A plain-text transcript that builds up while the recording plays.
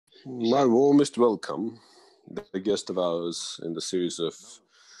My warmest welcome, the guest of ours in the series of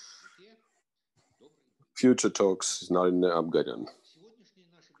Future Talks is Narine Abgaryan.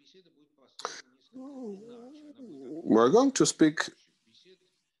 We're going to speak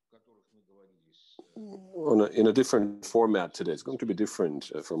in a different format today. It's going to be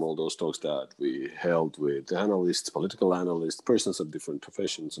different from all those talks that we held with analysts, political analysts, persons of different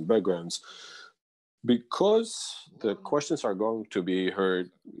professions and backgrounds, because the questions are going to be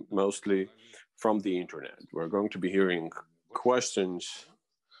heard mostly from the internet. We're going to be hearing questions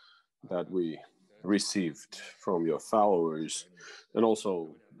that we received from your followers and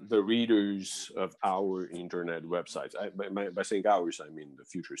also the readers of our internet websites. By saying ours, I mean the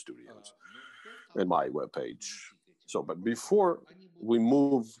Future Studios and my webpage. But before we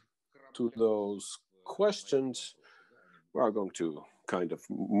move to those questions, we are going to kind of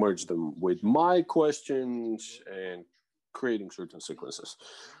merge them with my questions and creating certain sequences.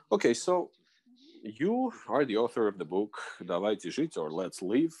 Okay, so you are the author of the book Давайте жить, or Let's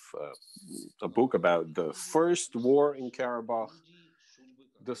Live, a book about the first war in Karabakh,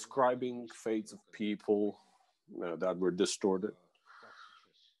 describing fates of people that were distorted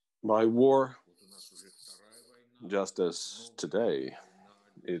by war, just as today.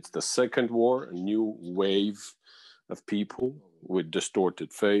 It's the second war, a new wave of people with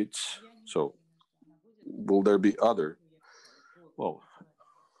distorted fates. So will there be other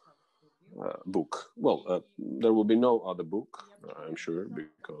book? There will be no other book, I'm sure,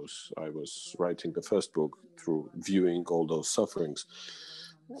 because I was writing the first book through viewing all those sufferings,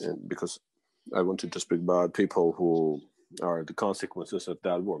 and because I wanted to speak about people who are the consequences of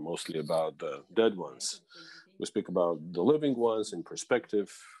that war, mostly about the dead ones. We speak about the living ones in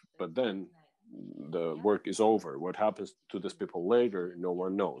perspective, but then the work is over. What happens to these people later, no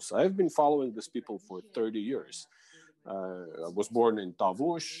one knows. I've been following these people for 30 years. I was born in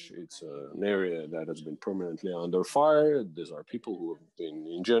Tavush. It's an area that has been permanently under fire. These are people who have been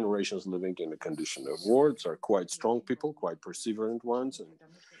in generations living in a condition of war. These are quite strong people, quite perseverant ones. And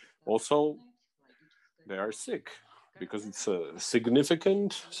also, they are sick because it's a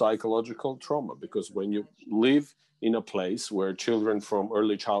significant psychological trauma. Because when you live in a place where children from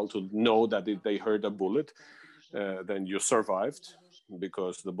early childhood know that if they heard a bullet, then you survived,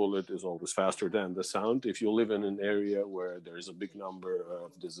 because the bullet is always faster than the sound. If you live in an area where there is a big number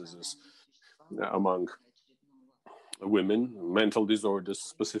of diseases among women, mental disorders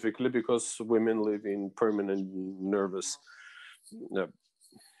specifically, because women live in permanent nervous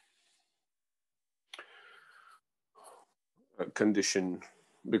condition,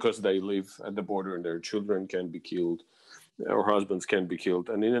 because they live at the border and their children can be killed or husbands can be killed.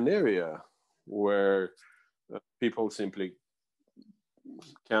 And in an area where people simply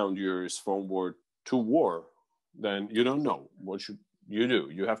count years from war to war, then you don't know what should you do.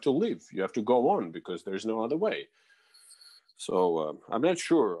 You have to live. You have to go on, because there's no other way. So I'm not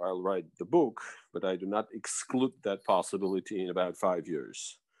sure I'll write the book, but I do not exclude that possibility in about 5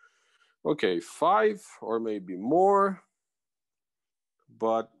 years. Okay, 5 or maybe more,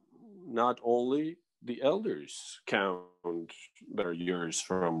 but not only the elders count their years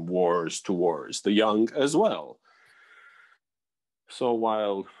from wars to wars, the young as well. So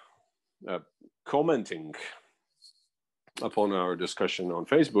while commenting upon our discussion on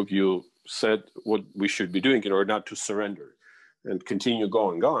Facebook, you said what we should be doing in order not to surrender and continue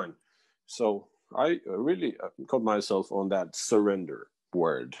going on. So I really caught myself on that surrender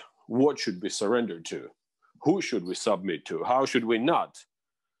word. What should we surrender to? Who should we submit to? How should we not?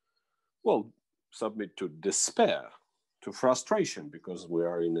 Well, submit to despair, to frustration, because we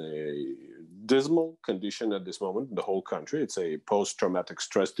are in a dismal condition at this moment in the whole country. It's a post-traumatic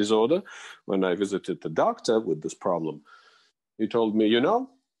stress disorder. When I visited the doctor with this problem, he told me,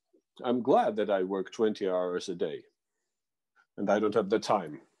 I'm glad that I work 20 hours a day and I don't have the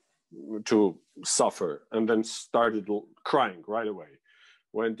time to suffer, and then started crying right away,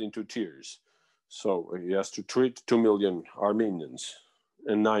 went into tears. So he has to treat 2 million Armenians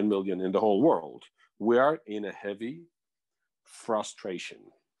and 9 million in the whole world. We are in a heavy frustration.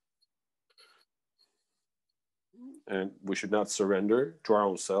 And we should not surrender to our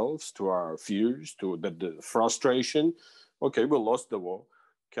own selves, to our fears, to the frustration. Okay, we lost the war,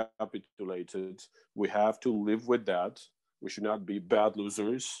 capitulated. We have to live with that. We should not be bad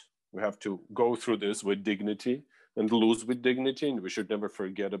losers. We have to go through this with dignity and lose with dignity. And we should never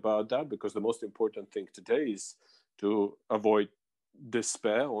forget about that, because the most important thing today is to avoid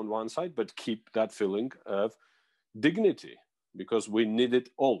despair on one side, but keep that feeling of dignity, because we need it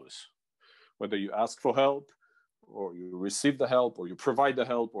always. Whether you ask for help, or you receive the help, or you provide the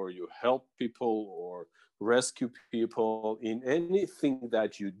help, or you help people, or rescue people. In anything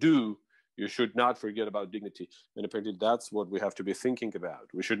that you do, you should not forget about dignity. And apparently that's what we have to be thinking about.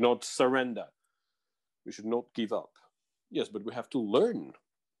 We should not surrender. We should not give up. Yes, but we have to learn.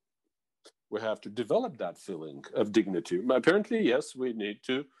 We have to develop that feeling of dignity. Apparently, yes, we need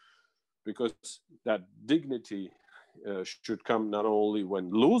to, because that dignity should come not only when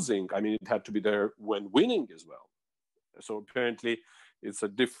losing, I mean, it had to be there when winning as well. So apparently, it's a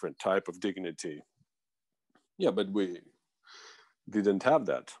different type of dignity. Yeah, but we didn't have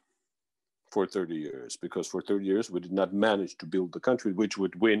that for 30 years, because for 30 years we did not manage to build the country which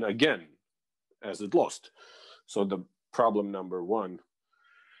would win again as it lost. So the problem number one,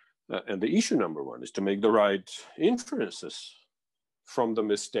 and the issue number one, is to make the right inferences from the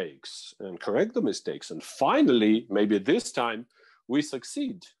mistakes and correct the mistakes. And finally, maybe this time, we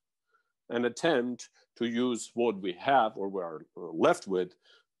succeed and attempt to use what we have or we are left with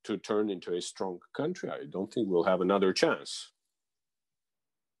to turn into a strong country. I don't think we'll have another chance.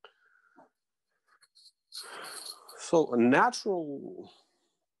 So a natural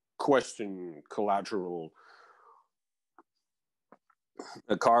question, collateral,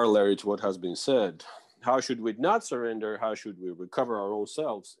 a corollary to what has been said: how should we not surrender? How should we recover our own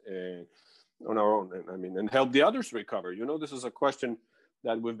selves on our own? And help the others recover. You know, this is a question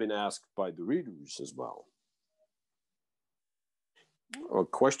that we've been asked by the readers as well. A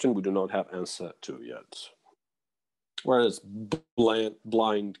question we do not have answer to yet. Whereas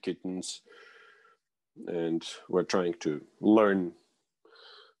blind kittens, and we're trying to learn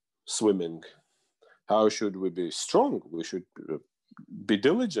swimming. How should we be strong? We should be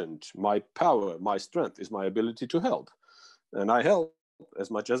diligent. My power, my strength is my ability to help. And I help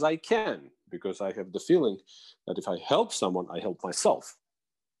as much as I can, because I have the feeling that if I help someone, I help myself.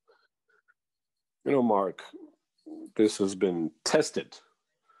 You know, Mark, this has been tested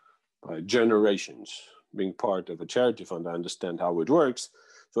by generations. Being part of a charity fund, I understand how it works.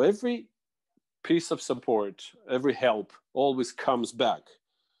 So every piece of support, every help always comes back,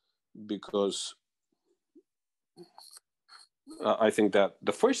 because I think that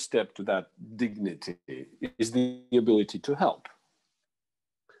the first step to that dignity is the ability to help.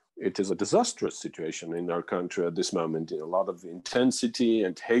 It is a disastrous situation in our country at this moment. A lot of intensity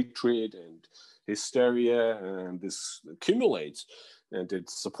and hatred and hysteria, and this accumulates, and it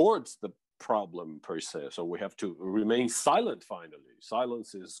supports the problem per se. So we have to remain silent finally.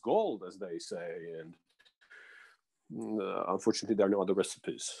 Silence is gold, as they say, and unfortunately there are no other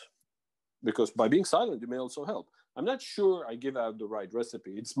recipes. Because by being silent, you may also help. I'm not sure I give out the right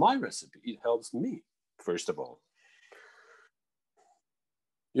recipe. It's my recipe. It helps me, first of all.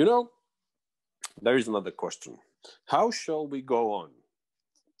 You know, there is another question. How shall we go on?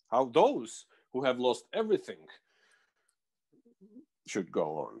 How those who have lost everything should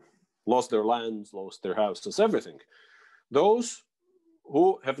go on? Lost their lands, lost their houses, everything. Those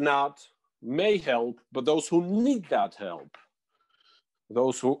who have not may help, but those who need that help,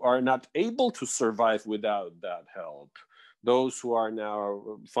 those who are not able to survive without that help, those who are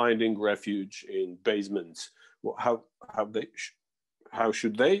now finding refuge in basements, how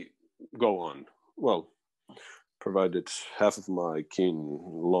should they go on? Well, provided half of my kin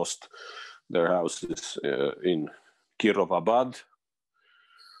lost their houses in Kirovabad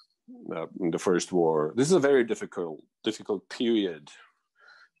in the first war. This is a very difficult period.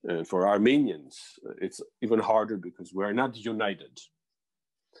 And for Armenians, it's even harder because we're not united.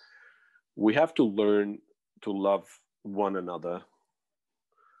 We have to learn to love one another.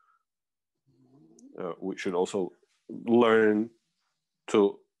 We should also learn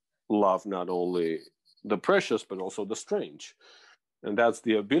to love not only the precious, but also the strange. And that's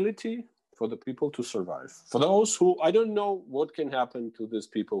the ability for the people to survive. For those who, I don't know what can happen to these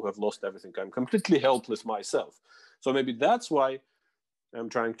people who have lost everything. I'm completely helpless myself. So maybe that's why I'm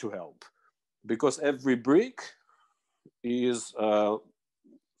trying to help. Because every brick is a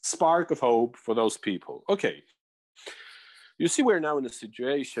spark of hope for those people. Okay. You see, we're now in a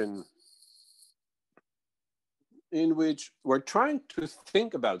situation in which we're trying to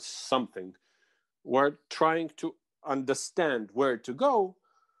think about something. We're trying to understand where to go,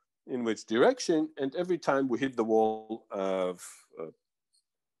 in which direction, and every time we hit the wall of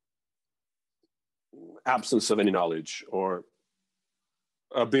absence of any knowledge or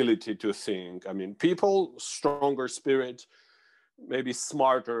ability to think. I mean, people, stronger spirit, maybe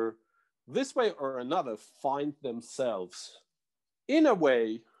smarter, this way or another, find themselves, in a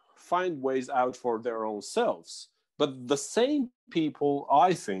way, find ways out for their own selves. But the same people,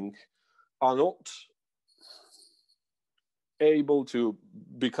 I think, are not able to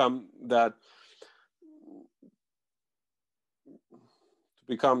become that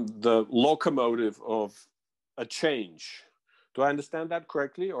become the locomotive of a change. Do I understand that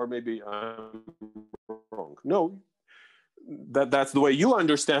correctly? Or maybe I'm wrong? No, that's the way you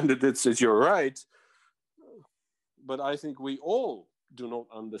understand it. It's you're right. But I think we all do not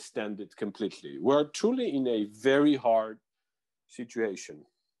understand it completely. We're truly in a very hard situation.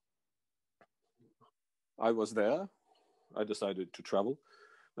 I was there. I decided to travel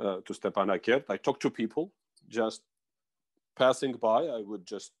to Stepanakert. I talked to people just passing by. I would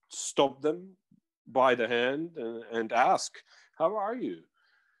just stop them by the hand and ask, how are you?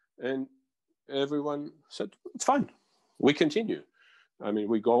 And everyone said, it's fine. We continue. I mean,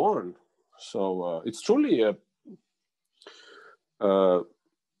 we go on. So it's truly an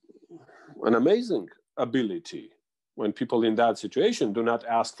amazing ability when people in that situation do not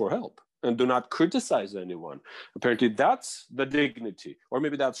ask for help and do not criticize anyone. Apparently, that's the dignity, or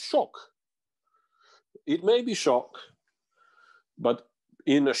maybe that's shock. It may be shock, but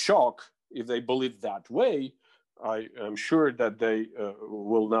in a shock, if they believe that way, I am sure that they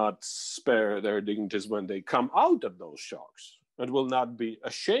will not spare their dignities when they come out of those shocks and will not be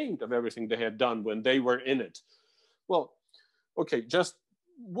ashamed of everything they had done when they were in it. Well, okay, just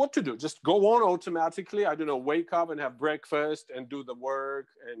what to do? Just go on automatically. I don't know, wake up and have breakfast and do the work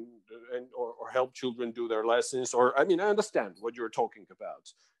or help children do their lessons. Or, I mean, I understand what you're talking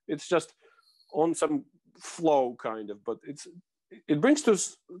about. It's just on some flow kind of, but it brings to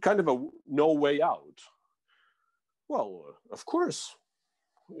us kind of a no way out. Well, of course,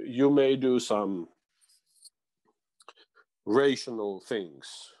 you may do some rational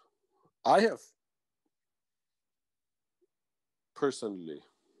things. I have personally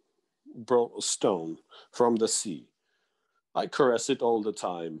brought a stone from the sea. I caress it all the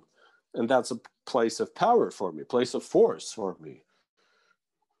time, and that's a place of power for me, place of force for me.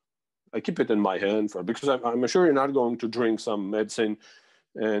 I keep it in my hand because I'm sure you're not going to drink some medicine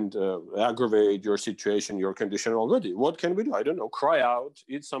and aggravate your situation, your condition already. What can we do? I don't know. Cry out,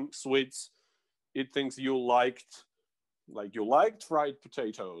 eat some sweets, eat things you liked, like you liked fried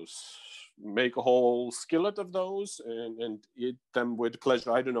potatoes. Make a whole skillet of those and eat them with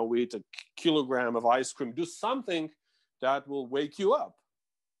pleasure. I don't know, eat a kilogram of ice cream. Do something that will wake you up,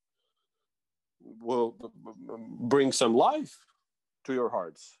 will bring some life to your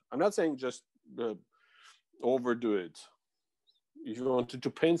hearts. I'm not saying just overdo it. If you wanted to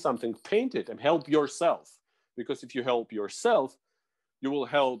paint something, paint it and help yourself. Because if you help yourself, you will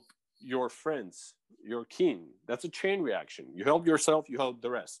help your friends, your kin. That's a chain reaction. You help yourself, you help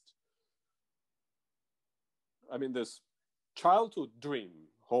the rest. I mean, this childhood dream,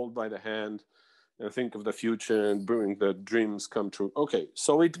 hold by the hand and think of the future and bring the dreams come true. Okay,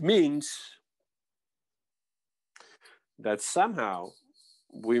 so it means that somehow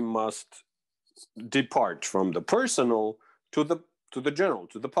we must depart from the personal to the general,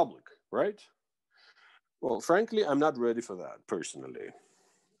 to the public, right? Well, frankly, I'm not ready for that personally.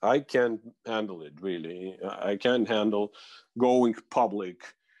 I can't handle it, really. I can't handle going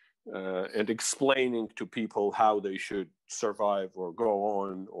public and explaining to people how they should survive or go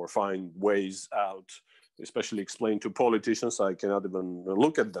on or find ways out, especially explain to politicians. I cannot even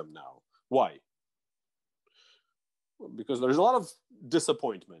look at them now. Why? Because there's a lot of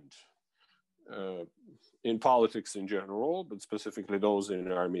disappointment in politics in general, but specifically those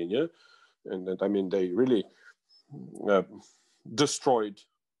in Armenia. And that, I mean, they really destroyed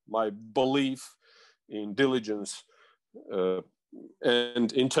my belief in diligence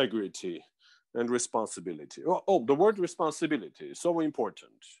and integrity and responsibility. Oh, the word responsibility is so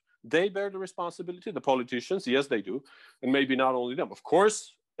important. They bear the responsibility, the politicians, yes, they do. And maybe not only them, of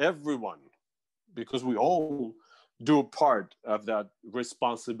course, everyone, because we all do part of that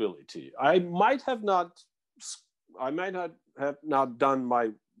responsibility. I might have not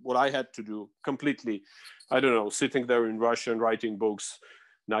done what I had to do completely. I don't know, sitting there in Russia and writing books,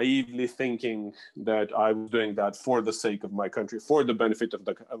 naively thinking that I was doing that for the sake of my country, for the benefit of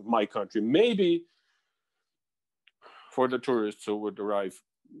my country. Maybe for the tourists who would arrive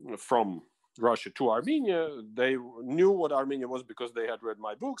from Russia to Armenia, they knew what Armenia was because they had read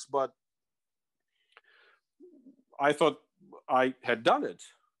my books, but I thought I had done it.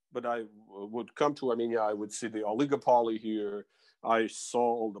 But I would come to Armenia, I would see the oligopoly here, I saw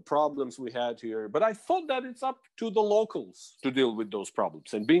all the problems we had here, but I thought that it's up to the locals to deal with those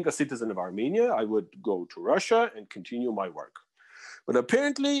problems. And being a citizen of Armenia, I would go to Russia and continue my work. But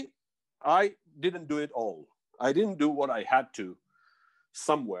apparently, I didn't do it all. I didn't do what I had to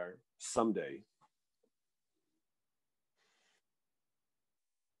somewhere, someday.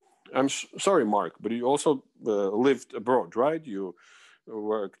 I'm sorry, Mark, but you also lived abroad, right? You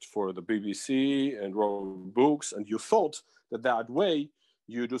worked for the BBC and wrote books, and you thought that way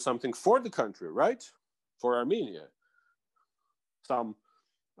you do something for the country, right? For Armenia. Some,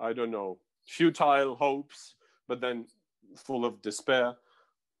 I don't know, futile hopes, but then full of despair.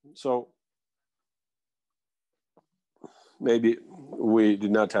 So maybe we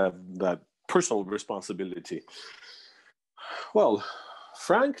did not have that personal responsibility. Well,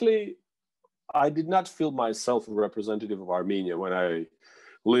 frankly, I did not feel myself a representative of Armenia when I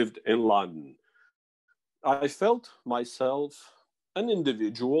lived in London. I felt myself an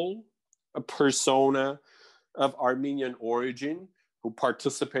individual, a persona of Armenian origin who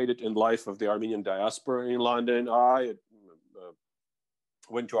participated in life of the Armenian diaspora in London. I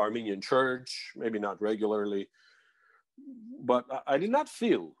went to Armenian church, maybe not regularly, but I did not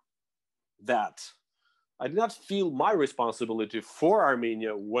feel that. I did not feel my responsibility for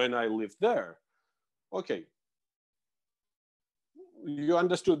Armenia when I lived there. Okay, you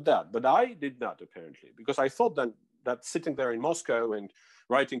understood that, but I did not, apparently, because I thought that sitting there in Moscow and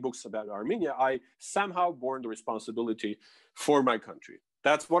writing books about Armenia, I somehow borne the responsibility for my country.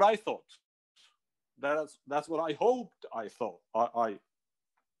 That's what I thought. That's what I hoped I thought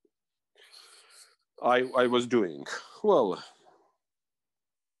I was doing. Well,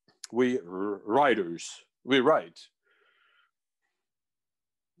 we writers, we write.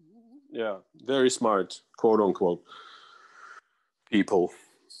 Yeah, very smart, quote unquote, people.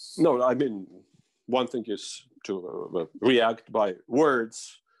 No, I mean, one thing is to react by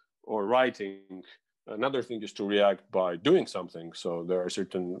words or writing. Another thing is to react by doing something. So there are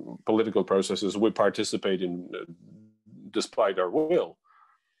certain political processes we participate in despite our will.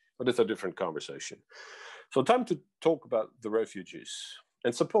 But it's a different conversation. So time to talk about the refugees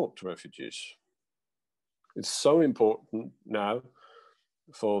and support refugees. It's so important now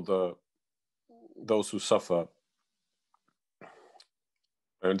for those who suffer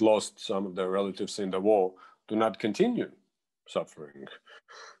and lost some of their relatives in the war to not continue suffering.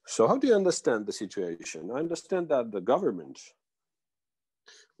 So how do you understand the situation? I understand that the government,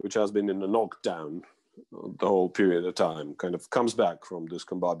 which has been in a knockdown the whole period of time, kind of comes back from this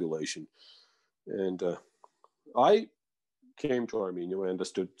combobulation. And I came to Armenia when I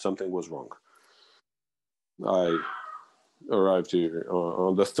understood something was wrong. I arrived here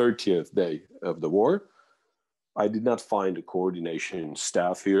on the 30th day of the war. I did not find a coordination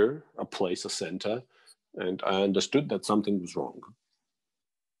staff here, a place, a center, and I understood that something was wrong.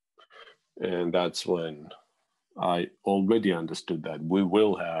 And that's when I already understood that we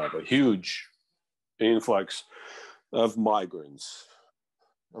will have a huge influx of migrants,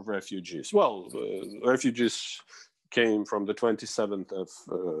 of refugees. Well, refugees came from the 27th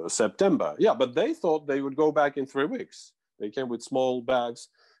of September. Yeah, but they thought they would go back in 3 weeks. They came with small bags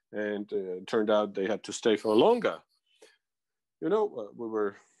and turned out they had to stay for longer. You know, we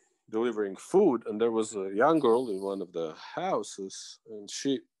were delivering food and there was a young girl in one of the houses and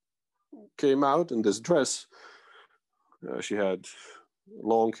she came out in this dress. She had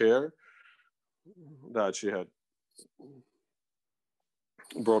long hair that she had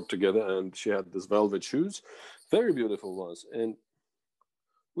brought together and she had these velvet shoes, very beautiful ones. And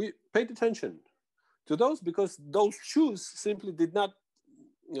we paid attention to those because those shoes simply did not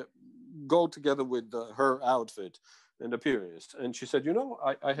go together with her outfit and appearance. And she said, you know,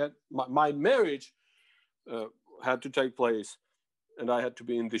 I had my marriage had to take place and I had to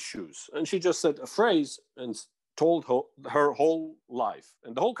be in these shoes. And she just said a phrase and told her whole life.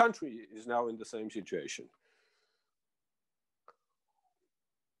 And the whole country is now in the same situation.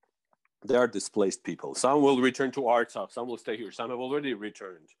 There are displaced people. Some will return to Artsakh, some will stay here, some have already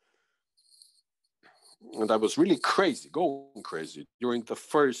returned. And I was really crazy, going crazy during the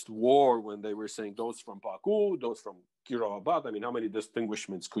first war when they were saying those from Baku, those from Kirovabad. I mean, how many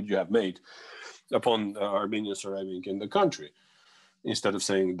distinguishments could you have made upon Armenians arriving in the country? Instead of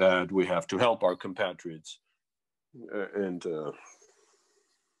saying that we have to help our compatriots and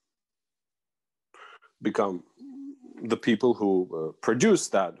become the people who produce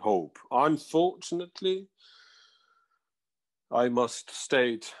that hope. Unfortunately, I must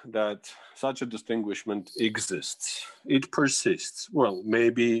state that such a distinguishment exists. It persists. Well,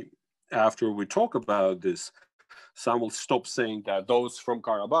 maybe after we talk about this, some will stop saying that those from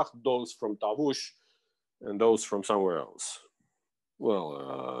Karabakh, those from Tavush, and those from somewhere else.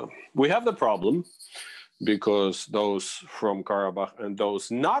 Well, we have the problem because those from Karabakh and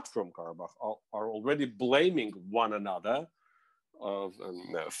those not from Karabakh are already blaming one another of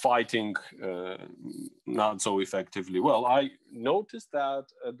fighting not so effectively. Well, I noticed that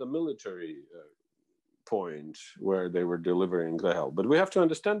at the military point where they were delivering the help. But we have to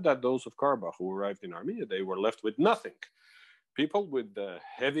understand that those of Karabakh who arrived in Armenia, they were left with nothing. People with the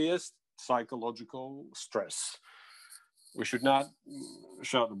heaviest psychological stress. We should not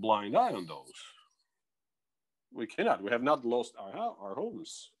shut a blind eye on those. We cannot. We have not lost our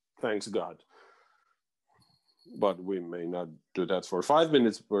homes, thanks God. But we may not do that for 5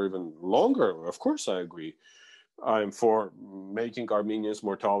 minutes or even longer. Of course, I agree. I'm for making Armenians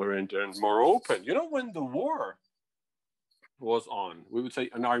more tolerant and more open. You know, when the war was on, we would say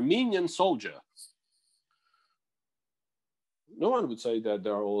an Armenian soldier. No one would say that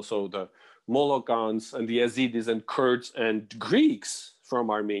there are also the Molochans and the Yazidis and Kurds and Greeks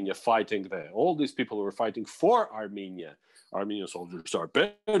from Armenia fighting there. All these people were fighting for Armenia. Armenian soldiers are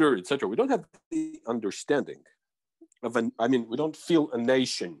better, etc. We don't have the understanding of we don't feel a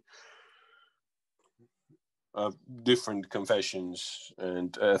nation of different confessions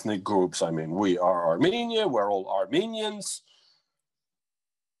and ethnic groups. I mean, we are Armenia, we're all Armenians.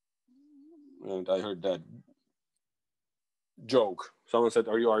 And I heard that joke. Someone said,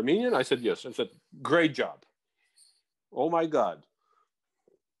 "Are you Armenian?" I said, "Yes." I said, "Great job." Oh my God.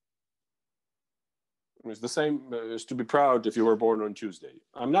 It's the same as to be proud if you were born on Tuesday.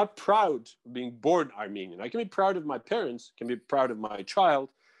 I'm not proud of being born Armenian. I can be proud of my parents, can be proud of my child,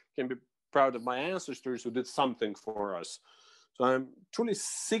 can be proud of my ancestors who did something for us. So I'm truly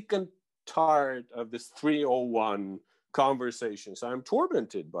sick and tired of this 301 conversations. I'm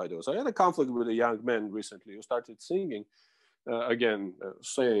tormented by those. I had a conflict with a young man recently who started singing,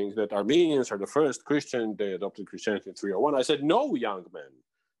 saying that Armenians are the first Christian, they adopted Christianity in 301. I said, no, young man.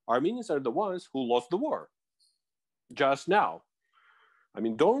 Armenians are the ones who lost the war just now. I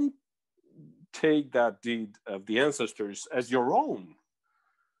mean, don't take that deed of the ancestors as your own.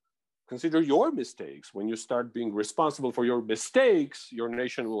 Consider your mistakes. When you start being responsible for your mistakes, your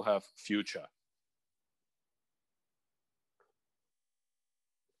nation will have future.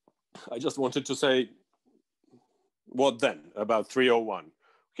 I just wanted to say, what then about 301?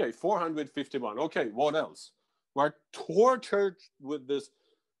 Okay, 451. Okay, what else? We're tortured with this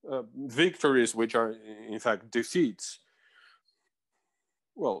victories, which are in fact defeats.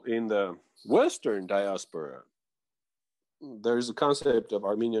 Well, in the Western diaspora, there is a concept of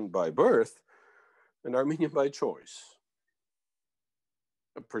Armenian by birth and Armenian by choice.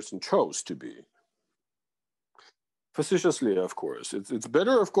 A person chose to be. Facetiously, of course. It's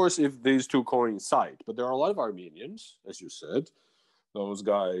better, of course, if these two coincide. But there are a lot of Armenians, as you said, those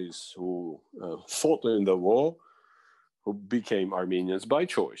guys who fought in the war, who became Armenians by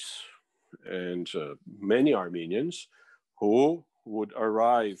choice. And many Armenians who would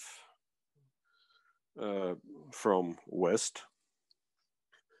arrive from West,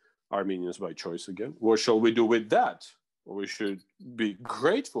 Armenians by choice again. What shall we do with that? We should be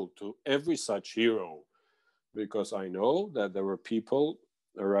grateful to every such hero, because I know that there were people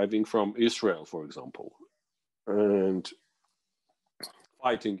arriving from Israel, for example, and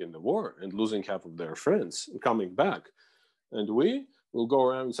fighting in the war and losing half of their friends and coming back. And we will go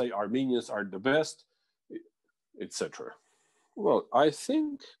around and say Armenians are the best, etc. Well, I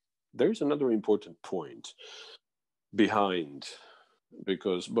think there's another important point behind,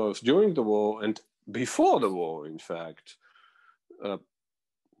 because both during the war and before the war, in fact,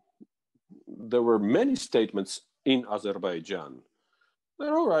 there were many statements in Azerbaijan that,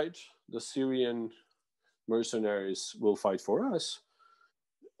 all right, the Syrian mercenaries will fight for us,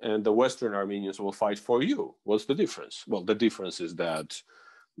 and the Western Armenians will fight for you. What's the difference? Well, the difference is that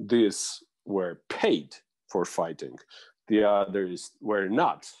these were paid for fighting. The others were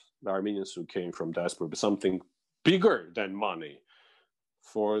not. The Armenians who came from diaspora, but something bigger than money,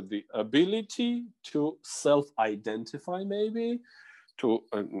 for the ability to self-identify, maybe, to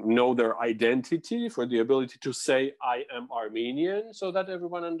know their identity, for the ability to say, I am Armenian, so that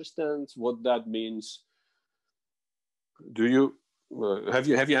everyone understands what that means. Do you have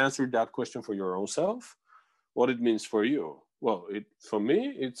you answered that question for your own self? What it means for you? Well, for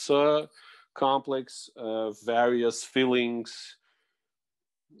me, it's a complex of various feelings.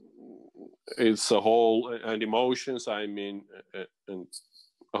 It's a whole, and emotions, and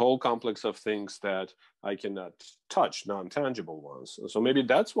a whole complex of things that I cannot touch, non-tangible ones. So maybe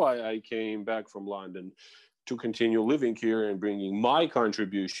that's why I came back from London, to continue living here and bringing my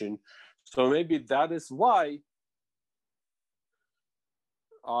contribution. So maybe that is why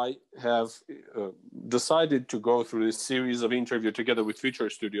I have decided to go through this series of interviews together with Future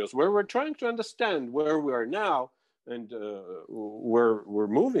Studios, where we're trying to understand where we are now and where we're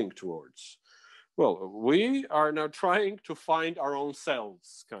moving towards. Well, we are now trying to find our own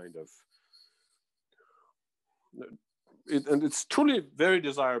selves, kind of. And it's truly very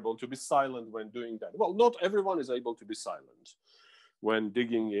desirable to be silent when doing that. Well, not everyone is able to be silent when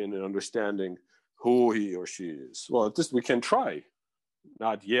digging in and understanding who he or she is. Well, at least we can try,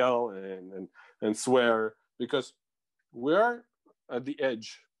 not yell and swear, because we're at the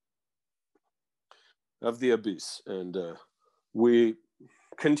edge of the abyss, and we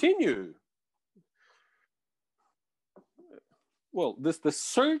continue. Well, the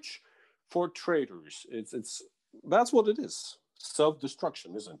search for traitors. It's that's what it is.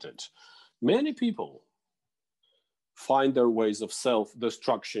 Self-destruction, isn't it? Many people find their ways of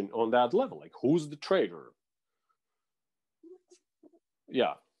self-destruction on that level. Like, who's the traitor?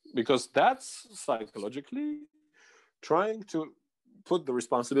 Yeah, because that's psychologically trying to put the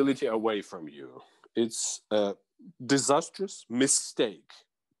responsibility away from you. It's a disastrous mistake.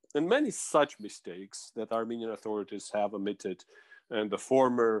 And many such mistakes that Armenian authorities have omitted, and the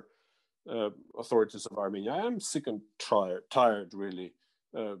former authorities of Armenia, I am sick and tired really,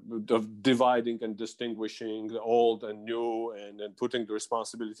 of dividing and distinguishing the old and new, and putting the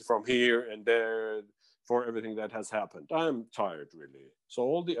responsibility from here and there for everything that has happened. I am tired really. So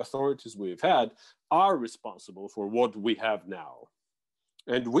all the authorities we've had are responsible for what we have now.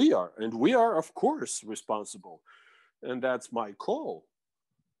 And we are of course responsible. And that's my call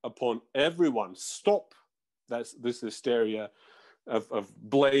upon everyone. Stop this hysteria of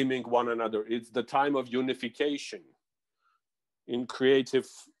blaming one another. It's the time of unification in creative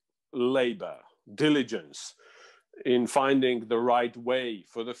labor, diligence, in finding the right way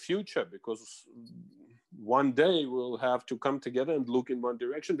for the future, because one day we'll have to come together and look in one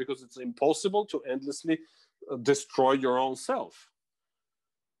direction, because it's impossible to endlessly destroy your own self.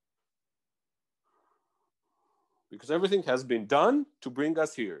 Because everything has been done to bring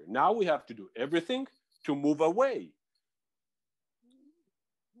us here. Now we have to do everything to move away.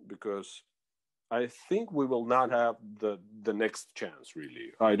 Because I think we will not have the next chance,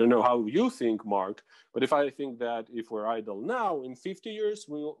 really. I don't know how you think, Mark, but if I think that if we're idle now, in 50 years,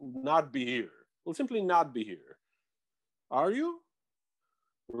 we'll not be here. We'll simply not be here. Are you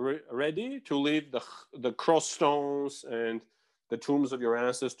ready to leave the cross stones and the tombs of your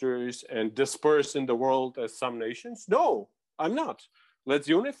ancestors and disperse in the world as some nations? No, I'm not. Let's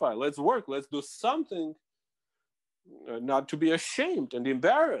unify, let's work, let's do something, not to be ashamed and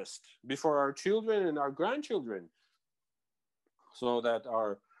embarrassed before our children and our grandchildren, so that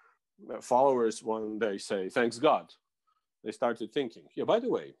our followers one day say, thanks God. They started thinking. Yeah, by the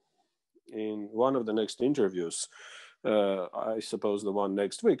way, in one of the next interviews, I suppose the one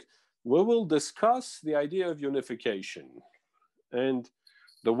next week, we will discuss the idea of unification and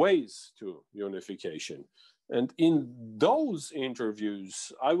the ways to unification. And in those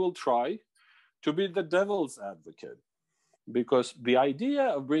interviews, I will try to be the devil's advocate, because the idea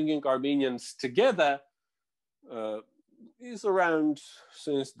of bringing Armenians together is around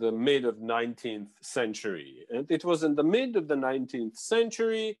since the mid of 19th century. And it was in the mid of the 19th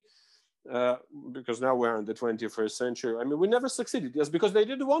century, because now we're in the 21st century. I mean, we never succeeded. Yes, because they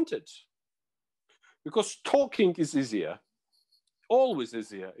didn't want it. Because talking is easier. Always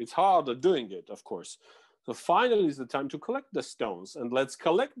easier. It's harder doing it, of course. So finally is the time to collect the stones, and let's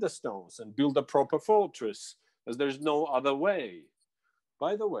collect the stones and build a proper fortress, as there's no other way.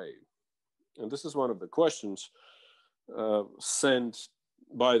 By the way, and this is one of the questions sent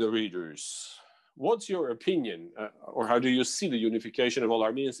by the readers, what's your opinion, or how do you see the unification of all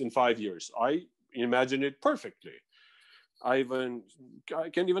Armenians in 5 years? I imagine it perfectly. I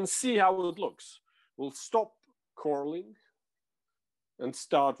can even see how it looks. We'll stop quarreling and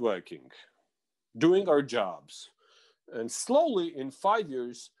start working, doing our jobs. And slowly, in 5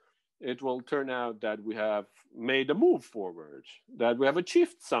 years, it will turn out that we have made a move forward, that we have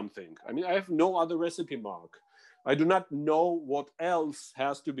achieved something. I mean, I have no other recipe, Mark. I do not know what else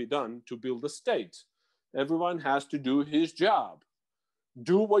has to be done to build a state. Everyone has to do his job.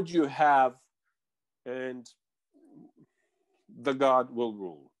 Do what you have, and the God will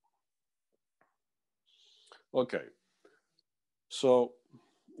rule. Okay. So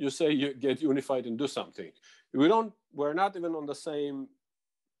you say you get unified and do something. We're not even on the same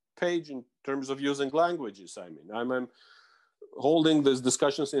page in terms of using languages. I mean, I'm holding these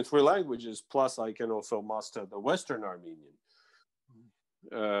discussions in 3 languages, plus I can also master the Western Armenian.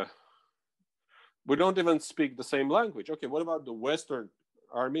 We don't even speak the same language. Okay, what about the Western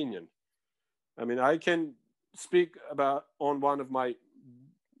Armenian? I mean, I can speak on one of my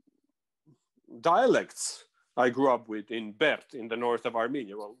dialects I grew up with in Bert, in the north of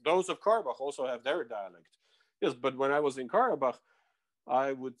Armenia. Well, those of Karabakh also have their dialect. Yes, but when I was in Karabakh,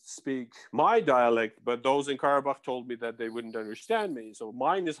 I would speak my dialect, but those in Karabakh told me that they wouldn't understand me. So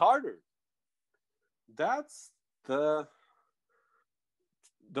mine is harder. That's the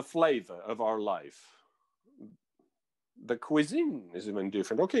flavor of our life. The cuisine is even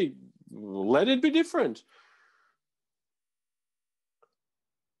different. Okay, let it be different.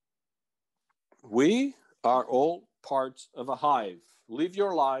 We are all part of a hive. Live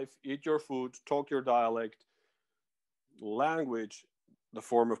your life, eat your food, talk your dialect. Language, the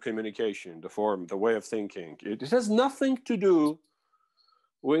form of communication, the way of thinking. It has nothing to do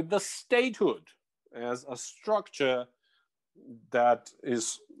with the statehood as a structure that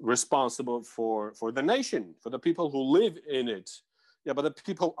is responsible for the nation, for the people who live in it. Yeah, but the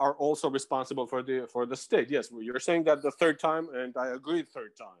people are also responsible for the state. Yes, you're saying that the third time, and I agree,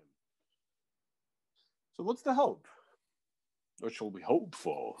 third time. So what's the hope? What shall we hope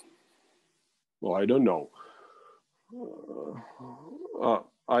for? Well, I don't know.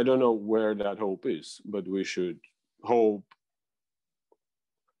 I don't know where that hope is, but we should hope.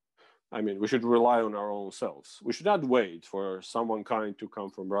 I mean, we should rely on our own selves. We should not wait for someone kind to come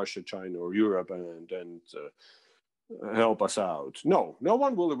from Russia, China, or Europe and help us out. No, no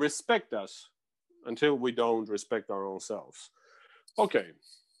one will respect us until we don't respect our own selves. Okay,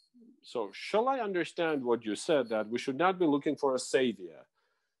 so shall I understand what you said, that we should not be looking for a savior?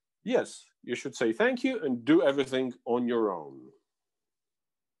 Yes, you should say thank you and do everything on your own.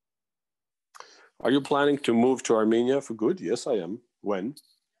 Are you planning to move to Armenia for good? Yes, I am. When?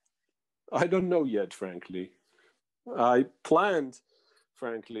 I don't know yet, frankly. I planned,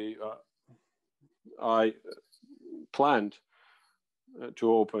 frankly, I planned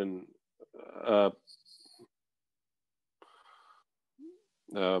to open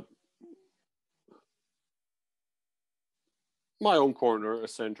my own corner, a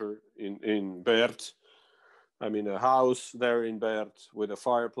center in Bert. I mean, a house there in Bert with a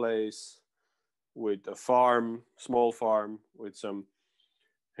fireplace, with a farm, small farm, with some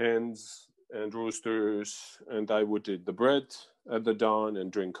hens and roosters, and I would eat the bread at the dawn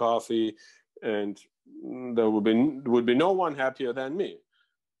and drink coffee, and there would be no one happier than me.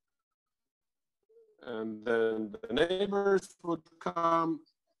 And then the neighbors would come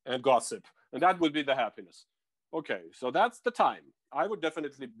and gossip, and that would be the happiness. Okay, so that's the time. I would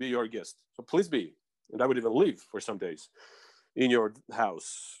definitely be your guest, so please be, and I would even live for some days in your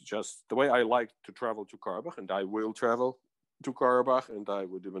house, just the way I like to travel to Karabakh, and I will travel to Karabakh, and I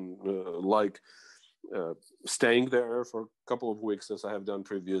would even like staying there for a couple of weeks, as I have done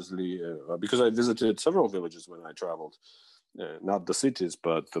previously, because I visited several villages when I traveled, not the cities,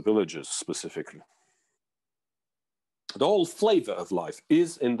 but the villages specifically. The whole flavor of life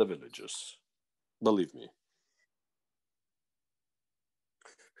is in the villages, believe me.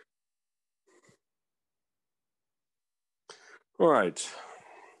 All right.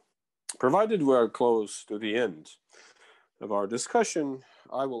 Provided we are close to the end of our discussion,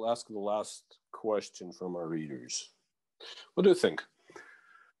 I will ask the last question from our readers. What do you think?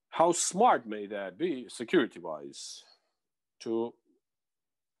 How smart may that be, security-wise, to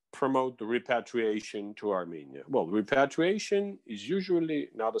promote the repatriation to Armenia? Well, repatriation is usually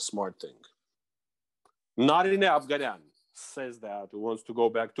not a smart thing. Narine Abgaryan says that, who wants to go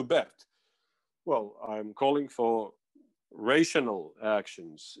back to Bert. Well, I'm calling for rational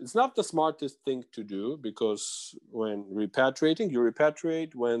actions. It's not the smartest thing to do, because when repatriating, you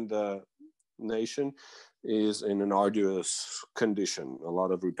repatriate when the nation is in an arduous condition. A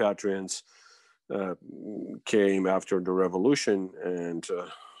lot of repatriants came after the revolution, and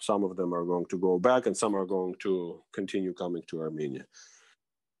some of them are going to go back, and some are going to continue coming to Armenia.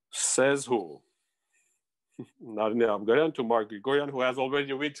 Says who? Narine Abgaryan to Mark Grigorian, who has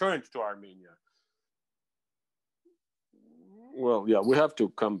already returned to Armenia. Well, yeah, we have to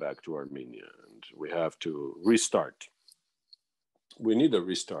come back to Armenia, and we have to restart. We need a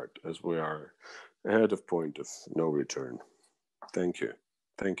restart, as we are ahead of point of no return. Thank you.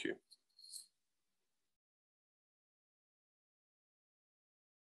 Thank you.